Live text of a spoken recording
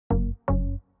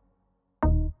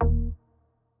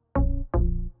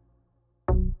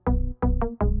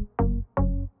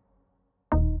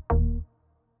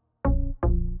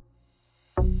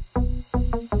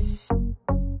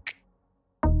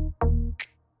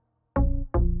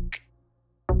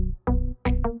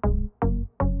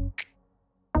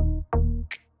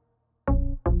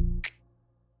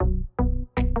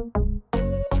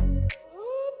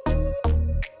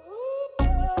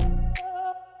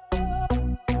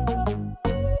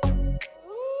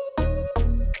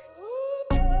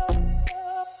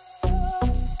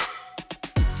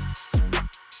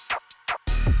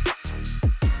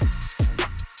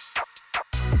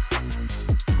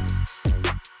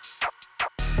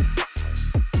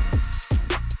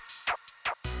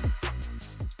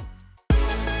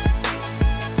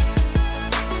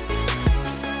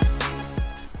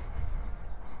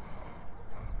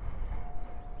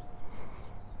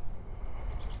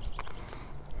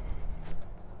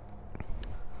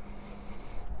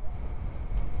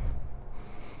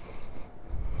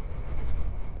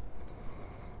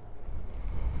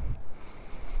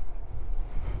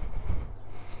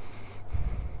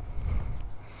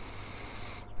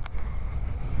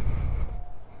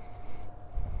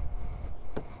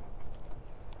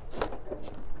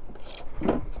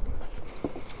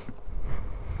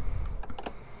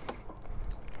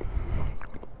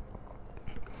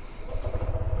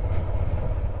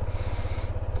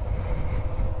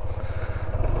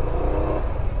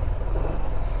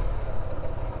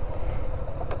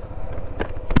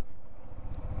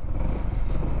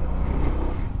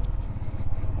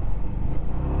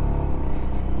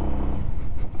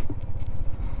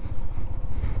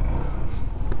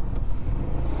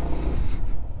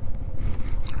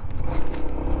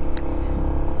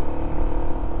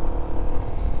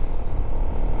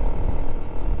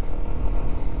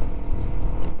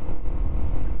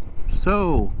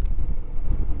So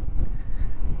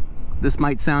this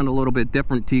might sound a little bit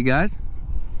different to you guys.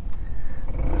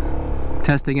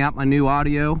 Testing out my new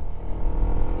audio.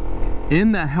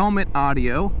 In the helmet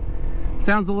audio,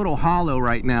 sounds a little hollow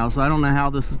right now, so I don't know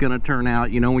how this is going to turn out.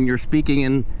 You know, when you're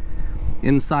speaking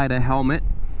inside a helmet,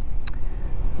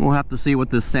 we'll have to see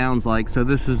what this sounds like. So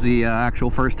this is the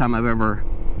actual first time I've ever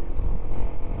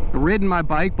ridden my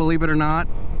bike, believe it or not,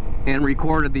 and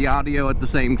recorded the audio at the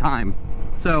same time.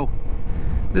 So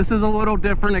this is a little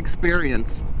different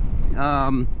experience.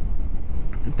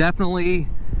 Definitely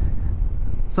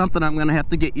something I'm gonna have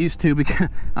to get used to, because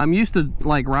I'm used to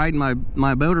like riding my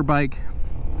motorbike.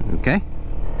 Okay,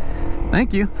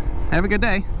 thank you, have a good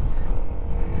day.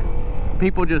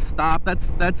 People just stop.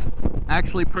 That's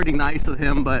actually pretty nice of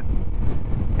him, but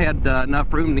had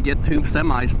enough room to get 2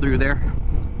 semis through there.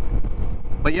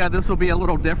 But yeah, this will be a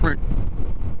little different.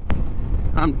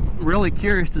 I'm really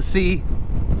curious to see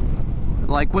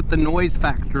like what the noise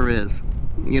factor is,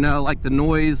 you know, like the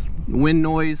noise, wind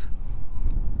noise.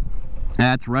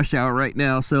 That's rush hour right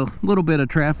now, so a little bit of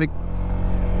traffic,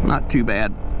 not too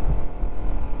bad.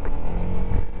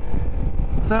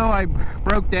 So I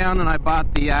broke down and I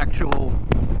bought the actual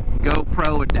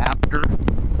GoPro adapter,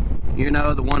 you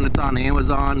know, the one that's on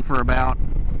Amazon for about,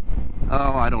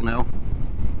 oh, I don't know,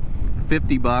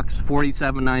 50 bucks,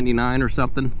 $47.99 or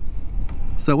something.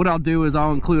 So what I'll do is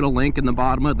I'll include a link in the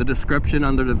bottom of the description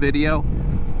under the video,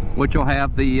 which will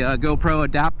have the GoPro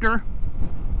adapter.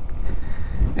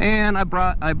 And I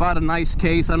bought a nice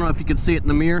case. I don't know if you can see it in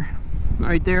the mirror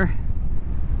right there,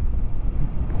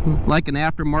 like an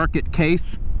aftermarket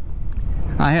case.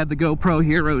 I had the GoPro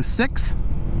Hero 6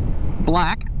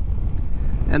 black,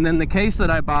 and then the case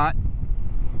that I bought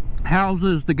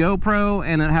houses the GoPro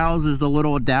and it houses the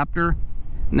little adapter.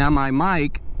 Now my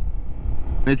mic,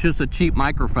 it's just a cheap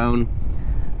microphone,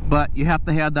 but you have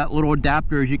to have that little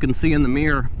adapter, as you can see in the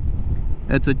mirror.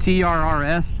 It's a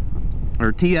TRRS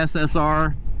or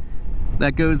TSSR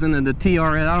that goes into the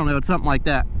TRS, I don't know, it's something like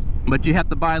that. But you have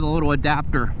to buy the little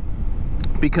adapter,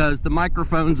 because the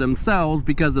microphones themselves,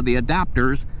 because of the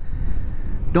adapters,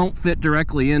 don't fit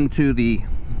directly into the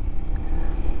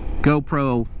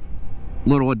GoPro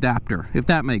little adapter, if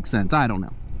that makes sense. I don't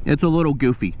know, it's a little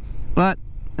goofy, but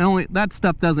that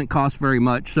stuff doesn't cost very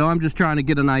much. So I'm just trying to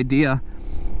get an idea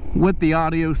what the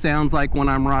audio sounds like when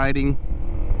I'm riding.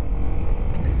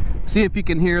 See if you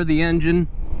can hear the engine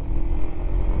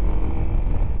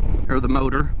or the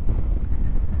motor.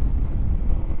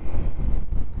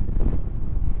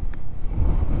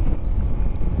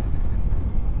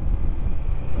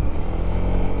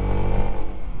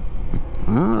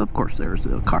 Of course, there's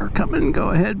a car coming. Go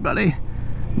ahead, buddy.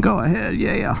 Go ahead.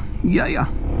 Yeah, yeah, yeah.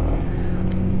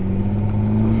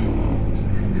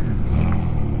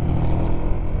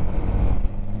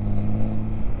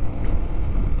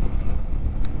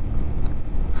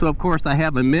 So of course I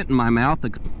have a mint in my mouth.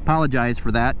 Apologize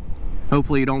for that.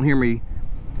 Hopefully you don't hear me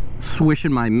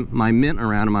swishing my mint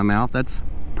around in my mouth. That's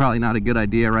probably not a good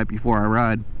idea right before I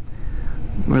ride.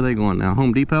 Where are they going now?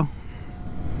 Home Depot?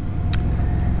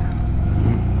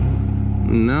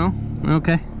 No?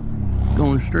 Okay.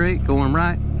 Going straight, going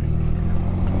right.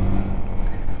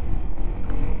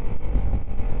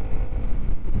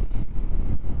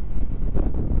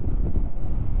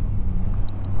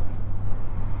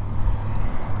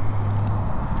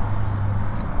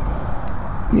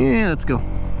 Yeah, let's go.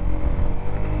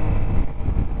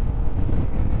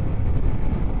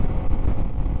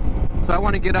 So I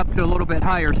want to get up to a little bit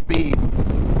higher speed.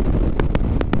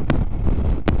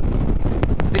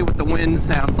 See what the wind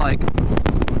sounds like.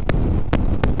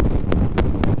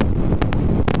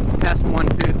 Test 1,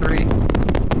 2, 3.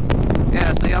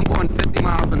 Yeah, see, I'm going 50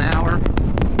 miles an hour.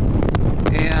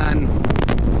 And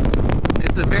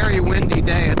it's a very windy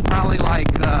day. It's probably like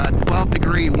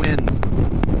 12-degree winds.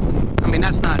 I mean,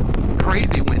 that's not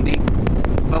crazy windy,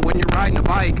 but when you're riding a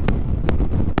bike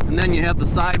and then you have the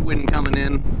side wind coming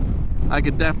in, I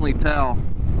could definitely tell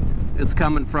it's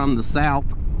coming from the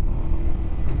south.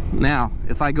 Now,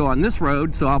 if I go on this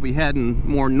road, so I'll be heading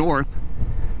more north.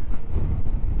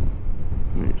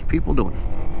 There's people doing.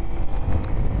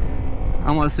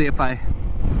 I want to see if I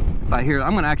hear.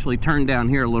 I'm going to actually turn down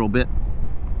here a little bit.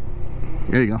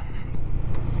 There you go.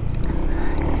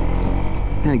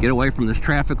 And get away from this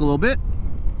traffic a little bit.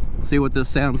 See what this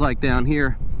sounds like down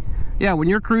here. Yeah, when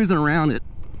you're cruising around at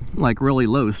like really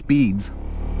low speeds,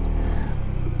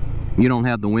 you don't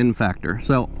have the wind factor.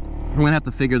 So I'm gonna have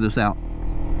to figure this out.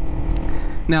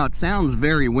 Now it sounds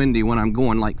very windy when I'm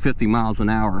going like 50 miles an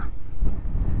hour.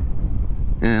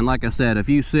 And like I said, if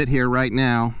you sit here right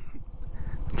now,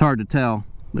 it's hard to tell.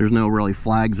 there's no really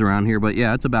flags around here, but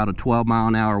yeah, it's about a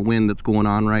 12-mile-an-hour wind that's going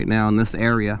on right now in this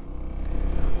area.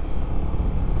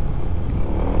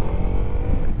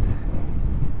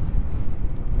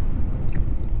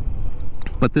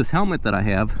 But this helmet that I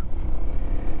have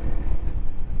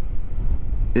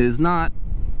is not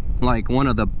like one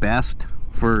of the best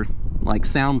for like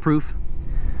soundproof.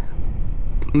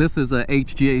 This is a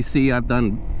HGAC. I've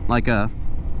done like I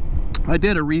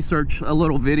did a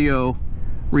little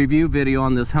review video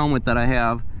on this helmet that I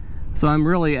have, so I'm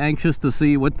really anxious to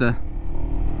see what the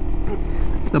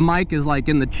mic is like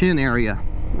in the chin area,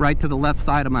 right to the left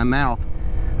side of my mouth.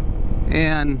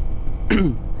 And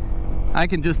I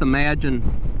can just imagine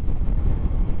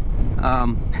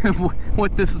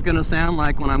what this is going to sound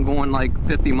like when I'm going like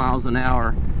 50 miles an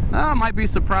hour. I might be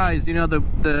surprised. You know,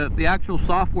 the actual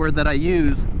software that I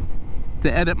use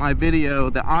to edit my video,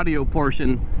 the audio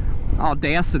portion,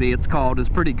 Audacity it's called, is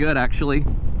pretty good actually.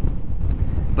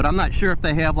 But I'm not sure if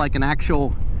they have like an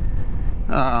actual,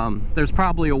 there's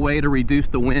probably a way to reduce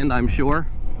the wind, I'm sure.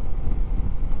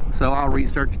 So I'll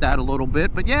research that a little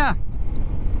bit. But yeah,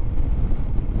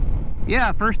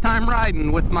 first time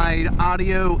riding with my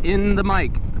audio in the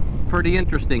mic. Pretty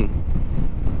interesting.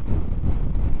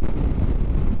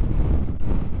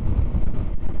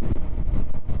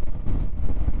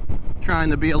 Trying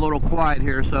to be a little quiet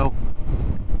here so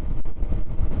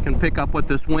I can pick up what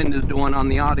this wind is doing on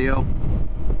the audio.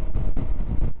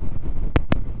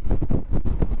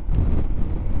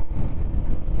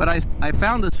 But I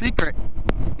found a secret,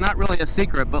 not really a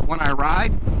secret, but when I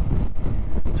ride,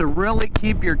 to really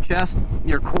keep your chest,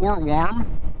 your core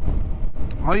warm,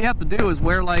 all you have to do is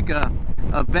wear like a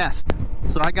vest.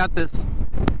 So I got this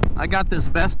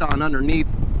vest on underneath,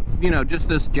 you know, just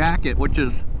this jacket, which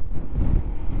is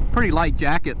pretty light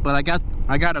jacket, but I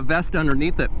got a vest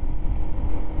underneath it.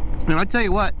 And I'll tell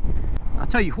you what,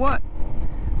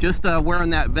 just wearing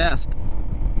that vest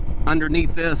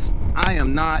underneath this,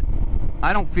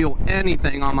 I don't feel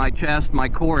anything on my chest, my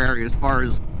core area, as far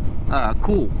as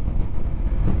cool.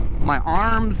 My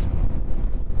arms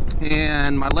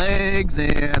and my legs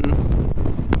and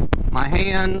my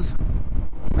hands,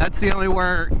 that's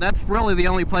really the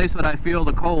only place that I feel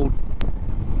the cold,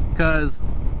 because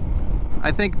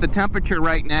I think the temperature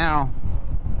right now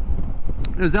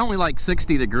is only like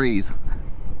 60 degrees.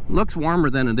 Looks warmer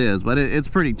than it is, but it's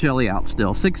pretty chilly out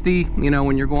still. 60, you know,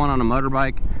 when you're going on a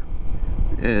motorbike,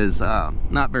 is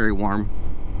not very warm.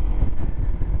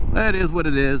 That is what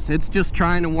it is. It's just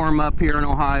trying to warm up here in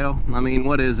Ohio. I mean,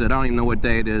 what is it? I don't even know what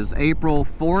day it is. April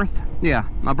 4th? Yeah,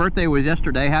 my birthday was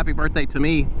yesterday. Happy birthday to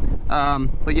me.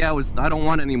 But yeah, I don't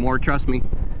want any more, trust me.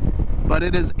 But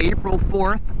it is April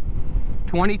 4th,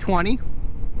 2020.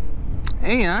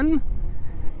 And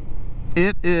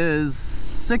it is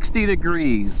 60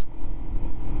 degrees.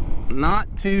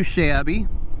 Not too shabby,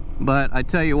 but I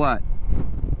tell you what,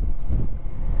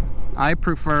 I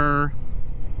prefer,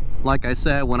 like I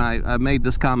said when I made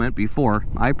this comment before,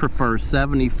 I prefer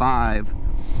 75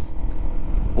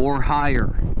 or higher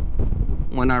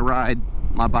when I ride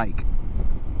my bike.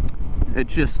 It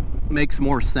just makes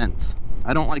more sense.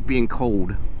 I don't like being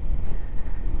cold.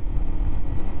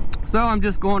 So I'm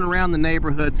just going around the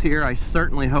neighborhoods here. I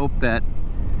certainly hope that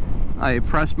I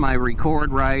pressed my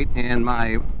record right, and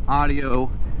my audio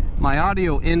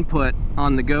input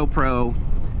on the GoPro,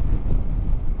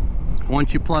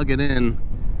 once you plug it in,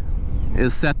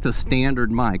 is set to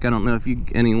standard mic. I don't know if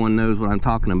anyone knows what I'm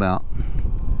talking about,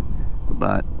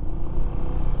 but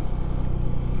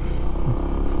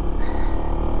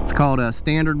it's called a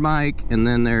standard mic. And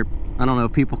then I don't know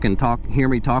if people can hear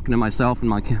me talking to myself in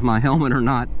my helmet or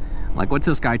not. Like, what's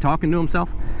this guy talking to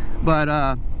himself? But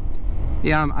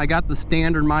yeah, I got the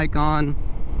standard mic on.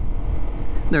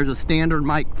 There's a standard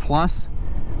mic plus,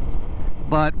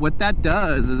 but what that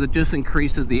does is it just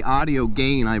increases the audio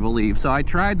gain, I believe. So I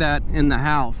tried that in the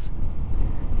house,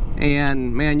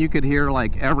 and man, you could hear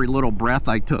like every little breath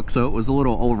I took, so it was a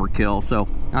little overkill. So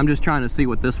I'm just trying to see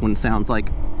what this one sounds like.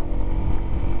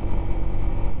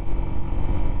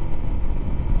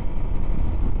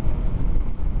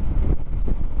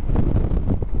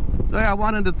 So yeah, I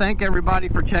wanted to thank everybody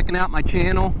for checking out my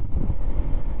channel.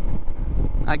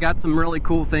 I got some really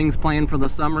cool things planned for the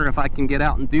summer if I can get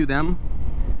out and do them.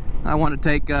 I want to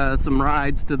take some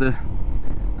rides to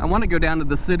I want to go down to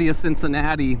the city of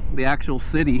Cincinnati, the actual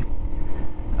city.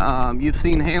 You've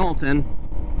seen Hamilton,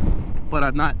 but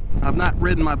I've not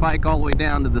ridden my bike all the way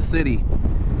down to the city.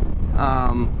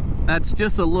 That's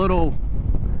just a little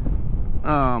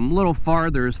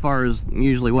farther as far as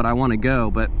usually what I want to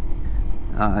go, but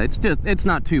it's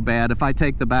not too bad. If I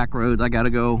take the back roads, I got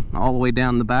to go all the way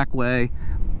down the back way,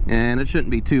 and it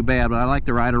shouldn't be too bad, but I like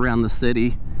to ride around the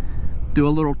city, do a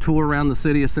little tour around the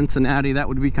city of Cincinnati. That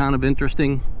would be kind of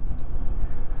interesting.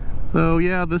 So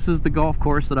yeah, this is the golf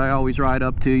course that I always ride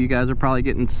up to. You guys are probably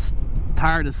getting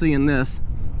tired of seeing this,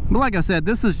 but like I said,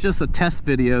 this is just a test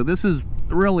video. This is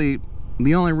really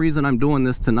the only reason I'm doing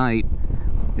this tonight,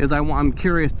 is I'm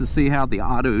curious to see how the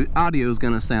audio is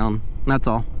going to sound. That's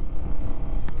all.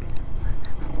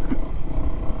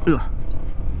 Ugh.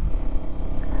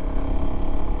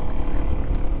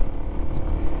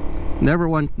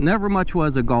 Never much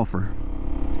was a golfer.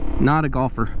 Not a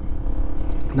golfer.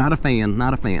 Not a fan.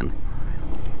 Not a fan.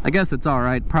 I guess it's all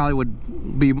right. Probably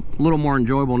would be a little more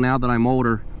enjoyable now that I'm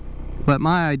older. But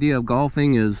my idea of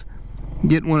golfing is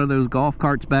getting one of those golf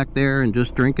carts back there and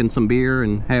just drinking some beer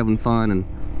and having fun,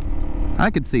 and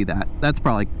I could see that. That's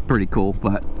probably pretty cool,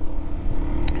 but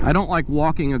I don't like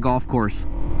walking a golf course.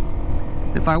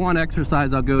 If I want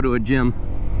exercise, I'll go to a gym.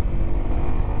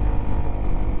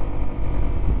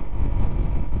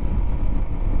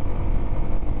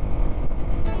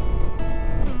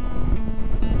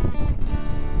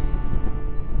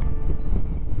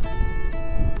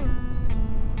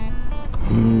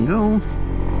 Go.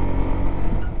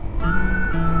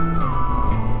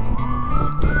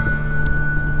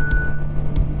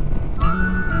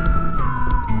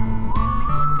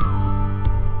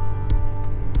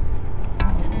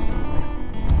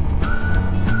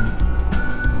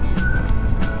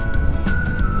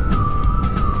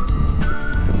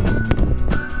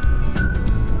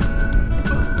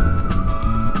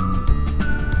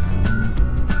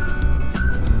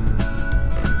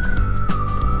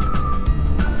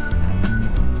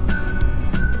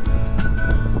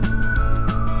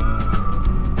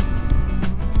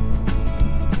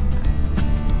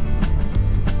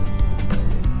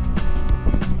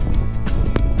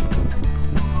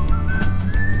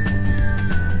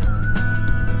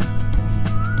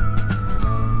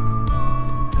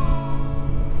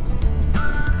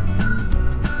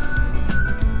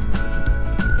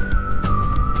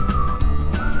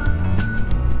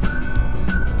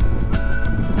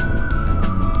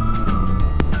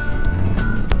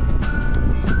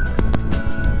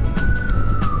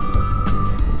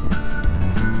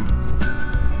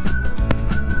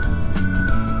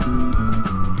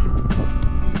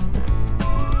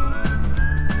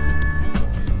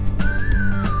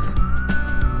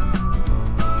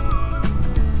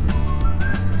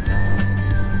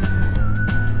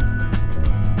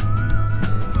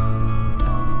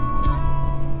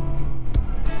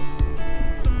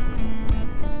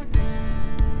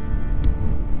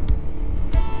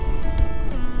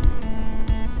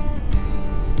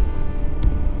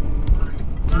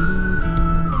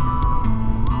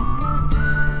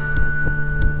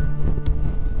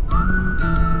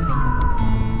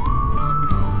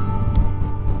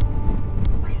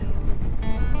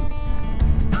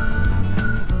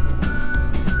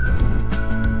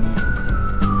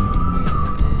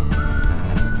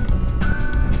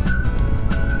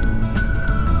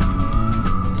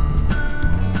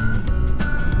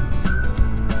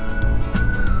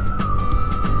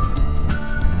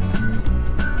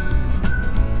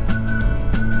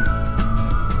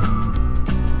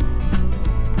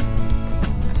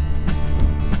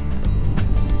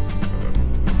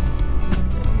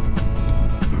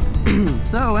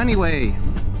 So anyway,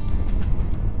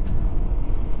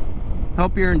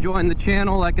 hope you're enjoying the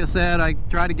channel. Like I said, I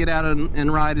try to get out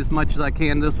and ride as much as I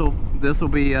can. This will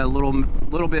be a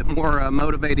little bit more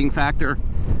motivating factor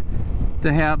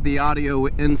to have the audio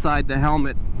inside the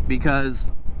helmet,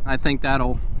 because I think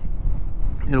it'll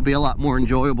be a lot more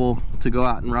enjoyable to go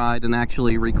out and ride and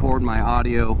actually record my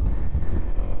audio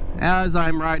as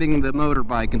I'm riding the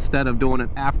motorbike instead of doing it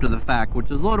after the fact,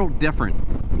 which is a little different.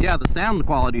 Yeah, the sound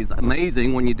quality is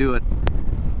amazing when you do it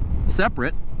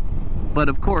separate, but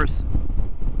of course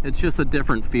it's just a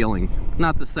different feeling. It's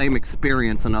not the same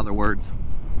experience, in other words.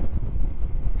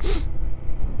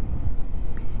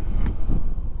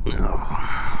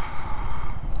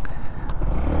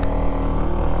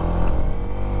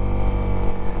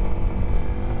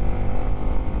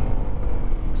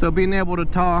 So being able to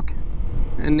talk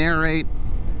and narrate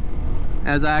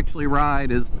as I actually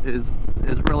ride is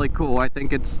really cool. I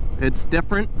think it's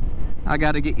different. I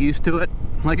got to get used to it.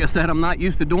 Like I said, I'm not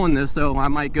used to doing this, so I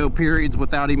might go periods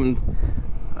without even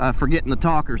forgetting to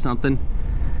talk or something.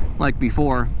 Like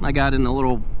before, I got in a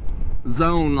little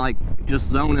zone, like just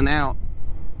zoning out,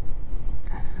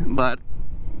 but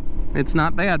it's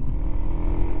not bad.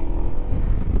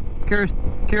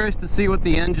 Curious to see what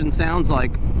the engine sounds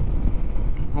like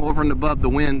over and above the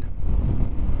wind.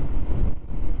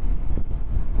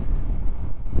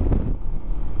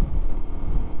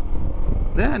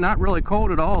 Yeah, not really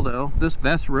cold at all though. This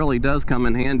vest really does come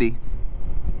in handy.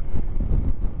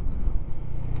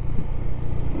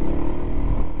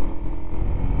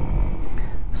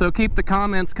 So keep the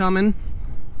comments coming.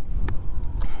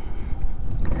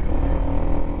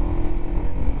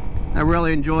 I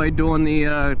really enjoyed doing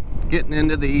the getting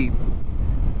into the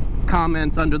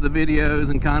comments under the videos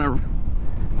and kind of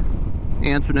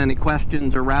answering any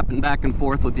questions or rapping back and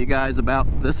forth with you guys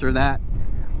about this or that.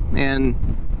 And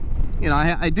you know,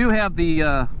 I do have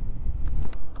the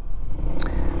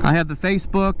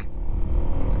Facebook,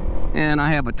 and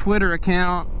I have a Twitter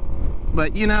account,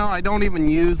 but you know, I don't even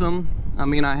use them. I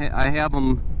mean, I have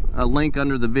them a link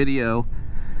under the video,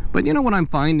 but you know what I'm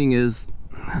finding is,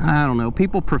 I don't know,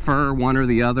 people prefer one or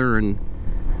the other. And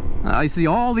I see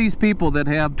all these people that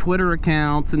have Twitter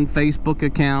accounts and Facebook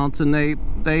accounts, and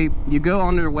you go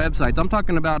on their websites. I'm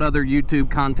talking about other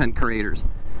YouTube content creators,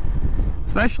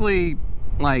 especially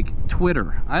like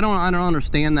Twitter. I don't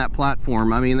understand that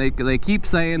platform. I mean, they keep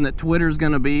saying that Twitter's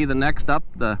going to be the next up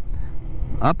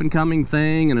and coming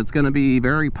thing, and it's going to be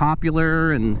very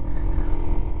popular,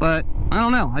 but I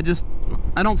don't know.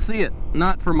 I don't see it.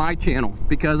 Not for my channel,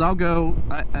 because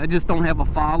I just don't have a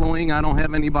following. I don't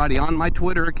have anybody on my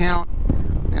Twitter account,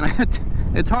 and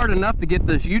it's hard enough to get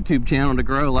this YouTube channel to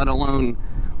grow, let alone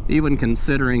even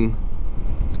thinking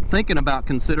about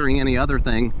considering any other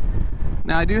thing.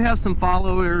 Now, I do have some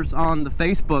followers on the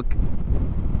Facebook.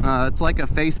 It's like a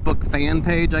Facebook fan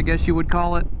page, I guess you would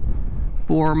call it,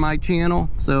 for my channel.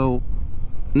 So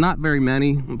not very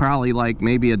many, probably like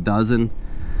maybe a dozen.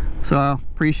 So I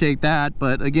appreciate that.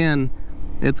 But again,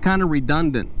 it's kind of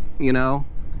redundant, you know.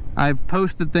 I've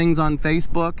posted things on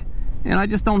Facebook and I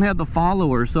just don't have the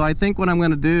followers. So I think what I'm going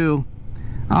to do,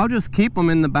 I'll just keep them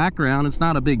in the background. It's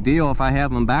not a big deal if I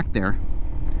have them back there,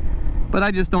 but I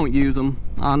just don't use them.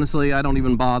 Honestly, I don't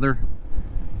even bother.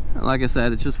 Like I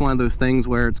said, it's just one of those things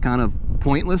where it's kind of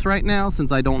pointless right now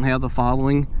since I don't have the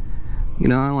following. You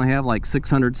know, I only have like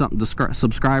 600 something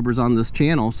subscribers on this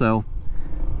channel, so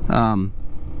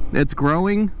it's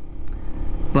growing,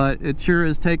 but it sure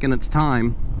is taking its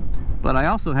time. But I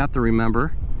also have to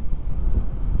remember,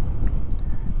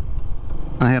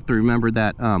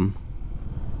 that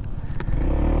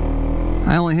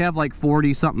I only have like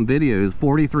 40 something videos,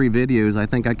 43 videos I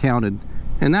think I counted,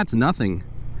 and that's nothing.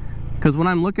 Because when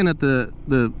I'm looking at the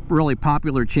really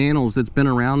popular channels that's been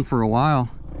around for a while,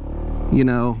 you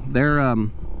know,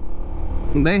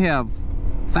 they have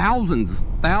thousands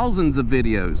of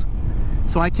videos.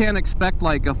 So I can't expect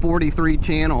like a 43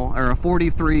 channel or a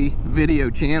 43 video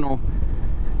channel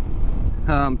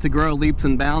to grow leaps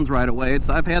and bounds right away.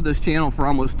 I've had this channel for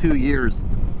almost 2 years,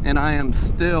 and I am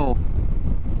still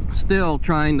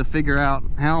trying to figure out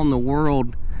how in the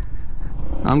world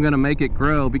I'm gonna make it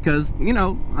grow, because you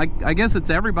know, I guess it's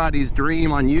everybody's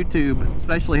dream on YouTube,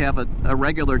 especially have a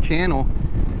regular channel,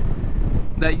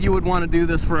 that you would want to do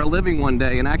this for a living one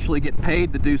day and actually get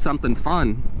paid to do something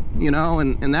fun, you know,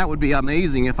 and that would be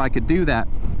amazing if I could do that.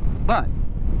 But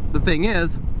the thing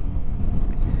is,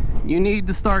 you need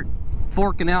to start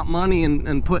forking out money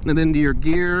and putting it into your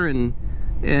gear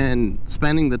and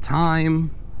spending the time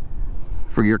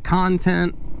for your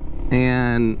content.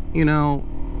 And you know,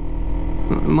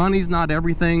 money's not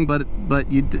everything, but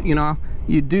you know,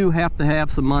 you do have to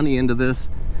have some money into this.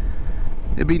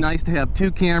 It'd be nice to have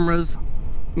 2 cameras,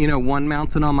 you know, one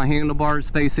mounted on my handlebars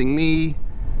facing me,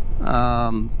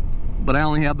 but I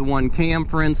only have the 1 cam,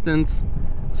 for instance.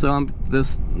 So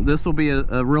this will be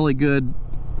a really good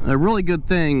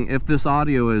thing if this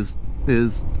audio is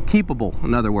keepable.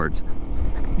 In other words,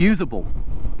 usable,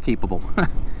 keepable.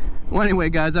 Well, anyway,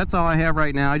 guys, that's all I have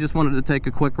right now. I just wanted to take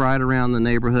a quick ride around the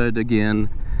neighborhood again,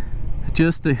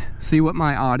 just to see what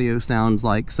my audio sounds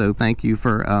like. So thank you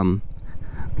for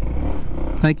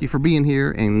being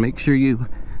here, and make sure you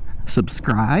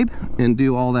subscribe and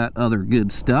do all that other good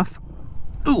stuff.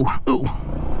 Ooh,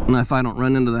 and if I don't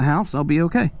run into the house, I'll be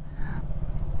okay.